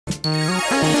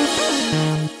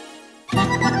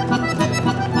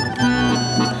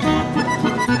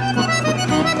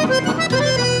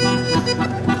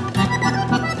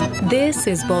This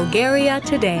is Bulgaria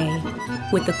today.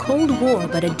 With the Cold War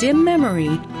but a dim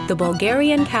memory, the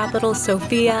Bulgarian capital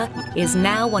Sofia is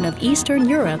now one of Eastern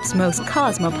Europe's most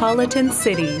cosmopolitan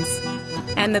cities.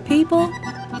 And the people?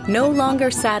 No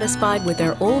longer satisfied with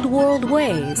their old world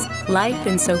ways, life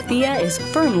in Sofia is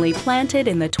firmly planted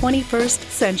in the 21st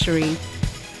century.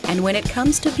 And when it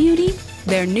comes to beauty,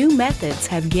 their new methods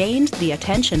have gained the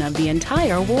attention of the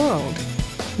entire world.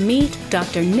 Meet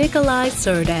Dr. Nikolay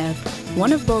Serdev,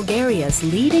 one of Bulgaria's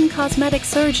leading cosmetic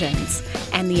surgeons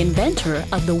and the inventor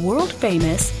of the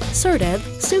world-famous Serdev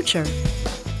suture.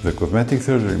 The cosmetic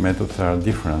surgery methods are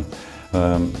different.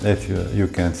 As you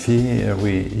can see,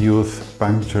 we use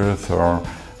punctures or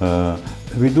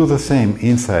we do the same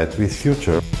inside with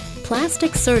suture.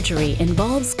 Plastic surgery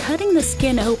involves cutting the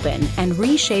skin open and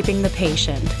reshaping the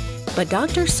patient. But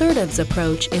Dr. Serdev's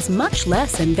approach is much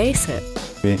less invasive.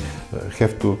 We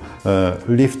have to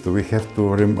lift, we have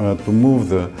to move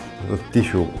the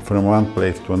tissue from one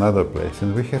place to another place,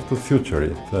 and we have to suture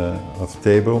it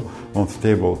on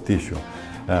stable tissue.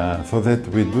 So that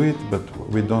we do it, but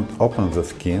we don't open the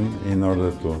skin in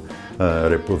order to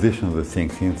reposition the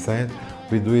things inside.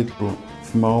 We do it through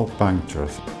small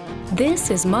punctures. This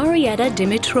is Marietta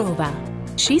Dimitrova.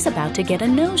 She's about to get a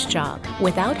nose job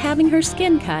without having her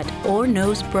skin cut or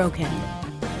nose broken.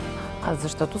 I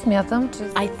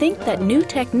think that new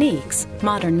techniques,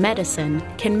 modern medicine,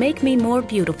 can make me more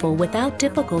beautiful without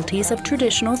difficulties of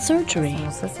traditional surgery.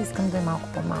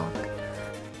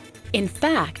 In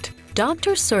fact,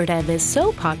 Dr. Serdev is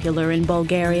so popular in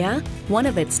Bulgaria, one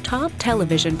of its top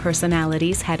television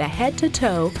personalities had a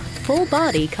head-to-toe,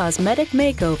 full-body cosmetic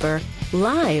makeover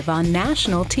live on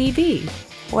national TV.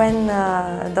 When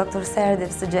Dr.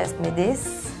 Serdev suggested me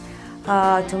this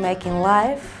to make in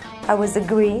live, I was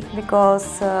agree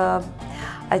because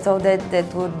I thought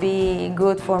that would be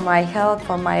good for my health,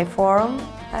 for my form,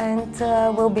 and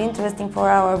will be interesting for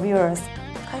our viewers.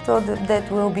 I thought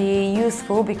that will be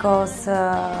useful because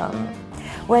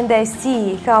when they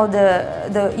see how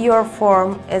your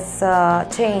form is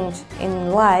changed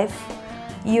in life,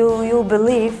 you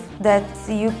believe that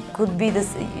it could be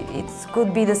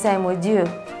the same with you.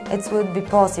 It would be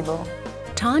possible.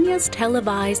 Tanya's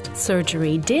televised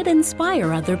surgery did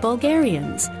inspire other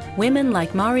Bulgarians, women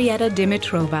like Marietta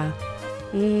Dimitrova.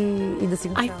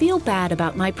 I feel bad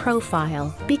about my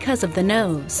profile because of the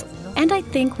nose, and I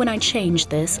think when I change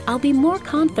this, I'll be more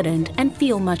confident and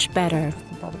feel much better.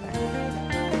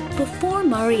 Before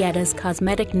Marietta's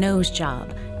cosmetic nose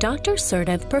job, Dr.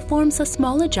 Serdev performs a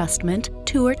small adjustment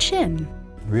to her chin.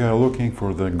 We are looking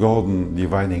for the golden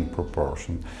dividing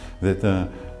proportion that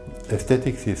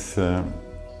aesthetics is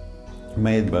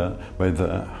made by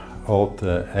the old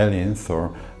aliens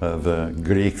or the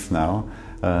Greeks now,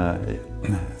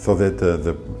 so that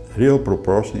the real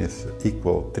proportion is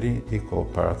three equal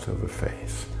parts of the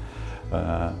face.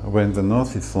 When the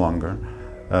nose is longer,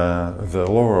 the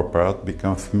lower part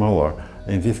becomes smaller.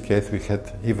 In this case, we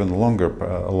had even longer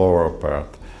lower part.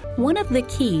 One of the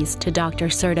keys to Dr.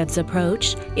 Serdev's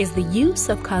approach is the use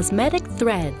of cosmetic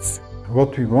threads.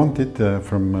 What we wanted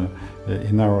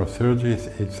in our surgeries,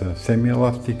 it's a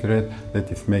semi-elastic thread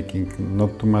that is making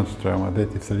not too much trauma,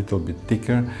 that is a little bit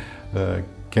thicker,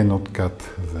 cannot cut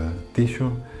the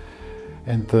tissue,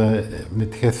 and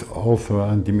it has also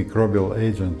antimicrobial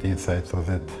agent inside, so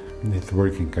that it's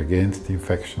working against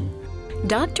infection.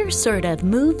 Dr. Serdev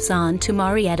moves on to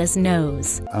Marietta's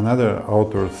nose. Another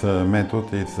author's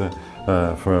method is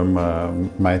from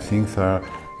my things are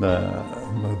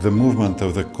the movement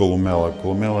of the columella.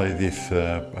 Columella is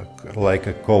like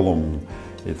a column.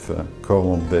 It's a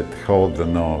column that holds the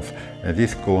nose. And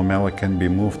this columella can be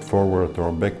moved forward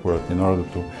or backward in order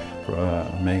to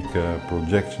make a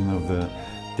projection of the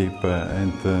tip.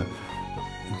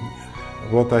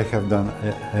 What I have done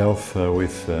else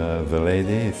with the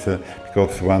lady is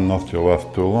because one nostril was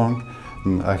too long,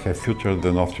 I have sutured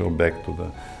the nostril back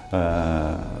to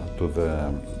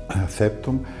the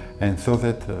septum, and so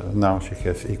that now she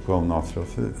has equal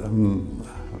nostrils.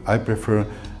 I prefer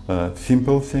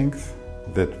simple things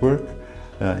that work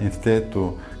instead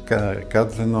to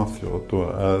cut the nostril,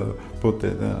 to put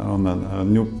it on a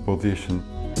new position.